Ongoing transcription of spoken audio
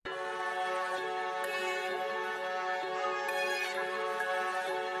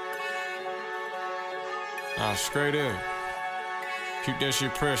Straight up. Keep that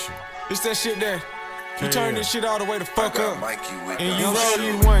shit pressure. It's that shit that you turn this shit all the way the fuck up. And you roll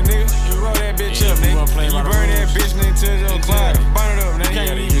you one, nigga. You roll that bitch up, nigga. And you burn that bitch, nigga, till it's on cloud. Burn it up, nigga. You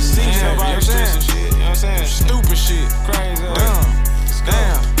can't even see nobody. You know what I'm saying? Stupid shit. Crazy.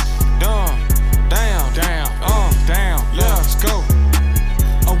 Damn. Yeah, let's go.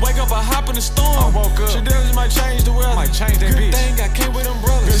 I wake up, I hop in the storm. I woke up. Shit just might change the weather. Might change that bitch. Good thing I came with them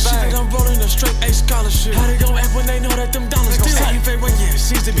brothers. Good shit that I'm rolling a straight A scholarship. How they gon' act when they know that them dollars gon' say you fake? Well, yeah, it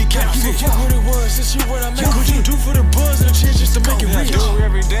seems to be capped. Give a fuck what it was, this shit what I make. What you do for the buzz and the chance just to make it real? Do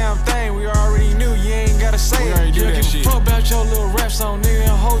every damn thing we already knew. You ain't gotta say it. You give a fuck about your little rap song, nigga.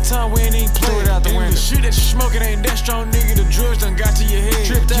 The whole time we ain't even play it out the window. The shit that you smoking ain't that strong, nigga. The drugs done got to your head.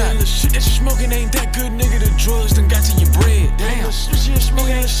 Tripped out. The shit that you smoking ain't that good, nigga. The drugs done got to your bread. Damn. The shit you ain't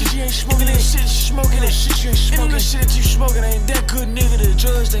smoking ain't shit you ain't smoking. That shit you smoking, that shit you ain't smoking. The shit that you smoking ain't that good, nigga. The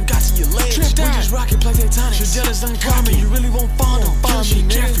drugs done got to your legs. Tripped out. We just rockin' Platonic. Your jealous uncommon. You really won't find me,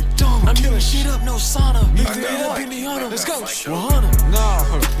 nigga. I'm doing shit up, no sauna. Nigga, it up in the honor. Let's go.